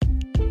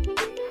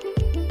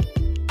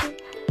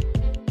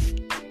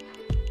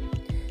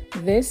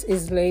This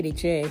is Lady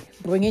J,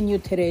 bringing you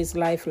today's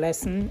life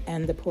lesson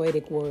and the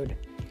poetic word.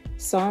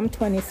 Psalm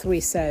 23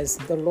 says,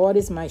 "The Lord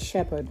is my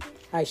shepherd,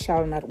 I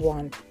shall not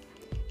want.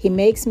 He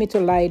makes me to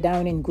lie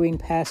down in green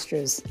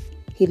pastures.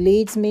 He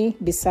leads me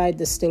beside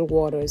the still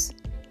waters.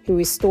 He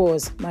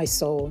restores my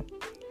soul.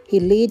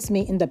 He leads me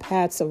in the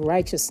paths of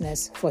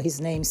righteousness for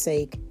his name's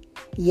sake.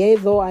 Yea,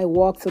 though I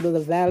walk through the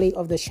valley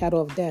of the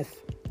shadow of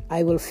death,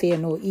 I will fear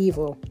no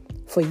evil,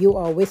 for you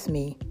are with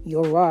me,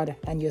 your rod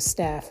and your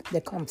staff, they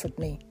comfort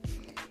me.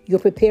 You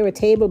prepare a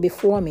table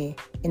before me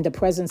in the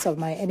presence of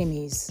my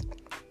enemies.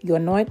 You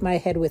anoint my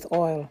head with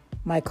oil,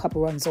 my cup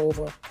runs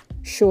over.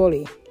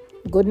 Surely,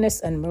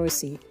 goodness and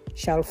mercy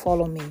shall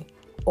follow me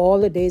all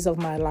the days of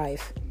my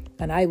life,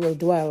 and I will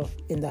dwell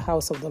in the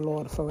house of the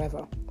Lord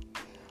forever."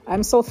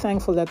 I'm so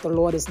thankful that the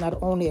Lord is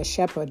not only a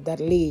shepherd that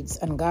leads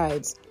and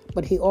guides,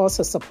 but he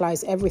also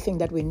supplies everything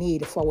that we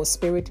need for our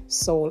spirit,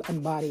 soul,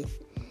 and body.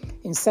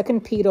 In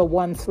 2 Peter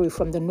 1:3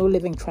 from the New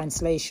Living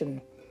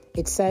Translation,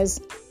 it says,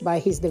 "By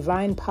his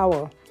divine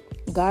power,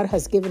 God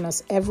has given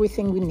us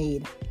everything we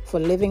need for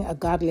living a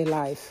godly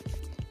life.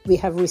 We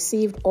have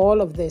received all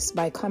of this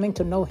by coming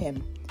to know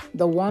him,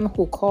 the one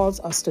who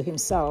calls us to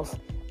himself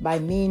by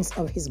means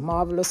of his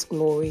marvelous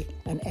glory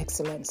and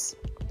excellence."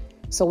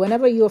 So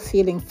whenever you're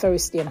feeling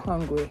thirsty and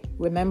hungry,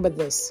 remember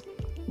this: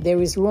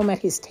 there is room at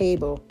his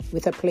table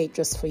with a plate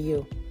just for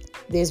you.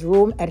 There's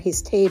room at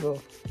his table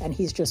and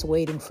he's just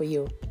waiting for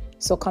you.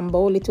 So come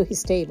boldly to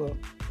his table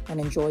and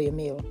enjoy your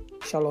meal.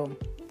 Shalom.